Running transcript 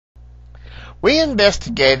We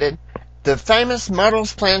investigated the famous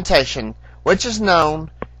Myrtles Plantation, which is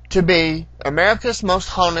known to be America's most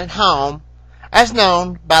haunted home, as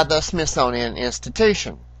known by the Smithsonian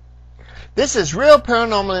Institution. This is real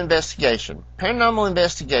paranormal investigation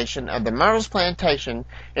of the Myrtles Plantation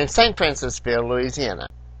in St. Francisville, Louisiana.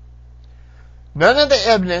 None of the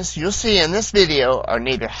evidence you'll see in this video are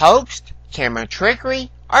neither hoaxed, camera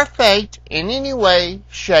trickery, or faked in any way,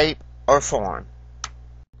 shape, or form.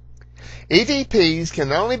 EVPs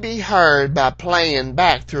can only be heard by playing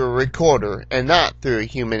back through a recorder and not through a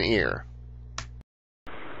human ear.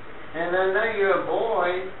 And I know you're a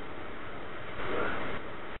boy.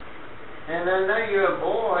 And I know you're a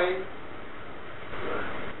boy.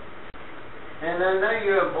 And I know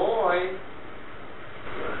you're a boy.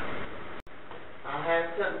 I have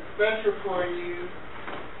something special for you.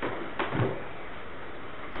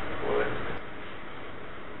 What?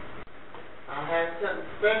 I have something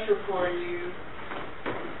special for you.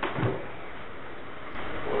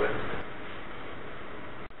 What?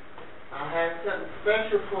 I have something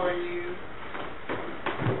special for you.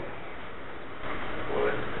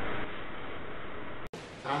 What?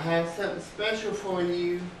 I have something special for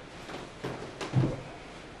you.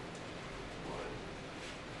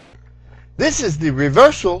 This is the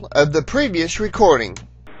reversal of the previous recording.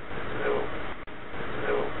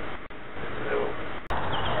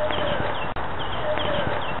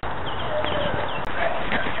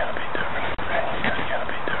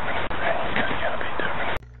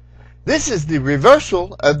 This is the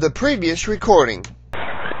reversal of the previous recording.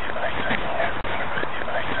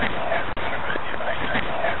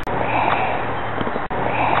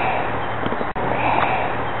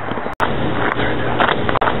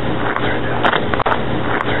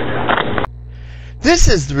 This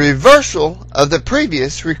is the reversal of the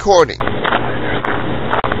previous recording.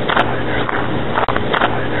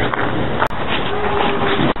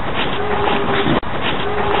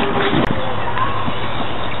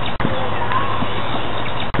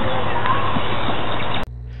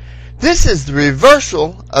 This is the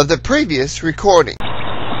reversal of the previous recording.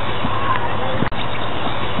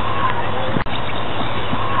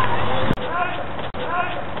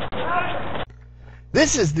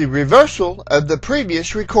 This is the reversal of the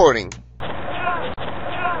previous recording.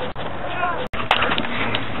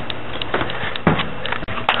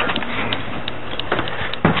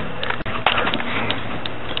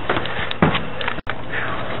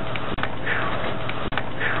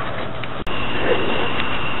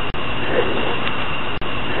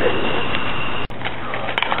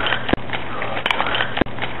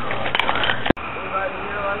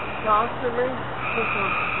 Talk to me.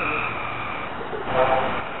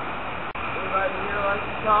 Anybody here like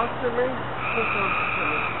to talk to me?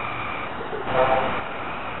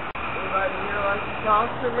 Anybody here like to talk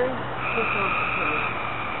to me?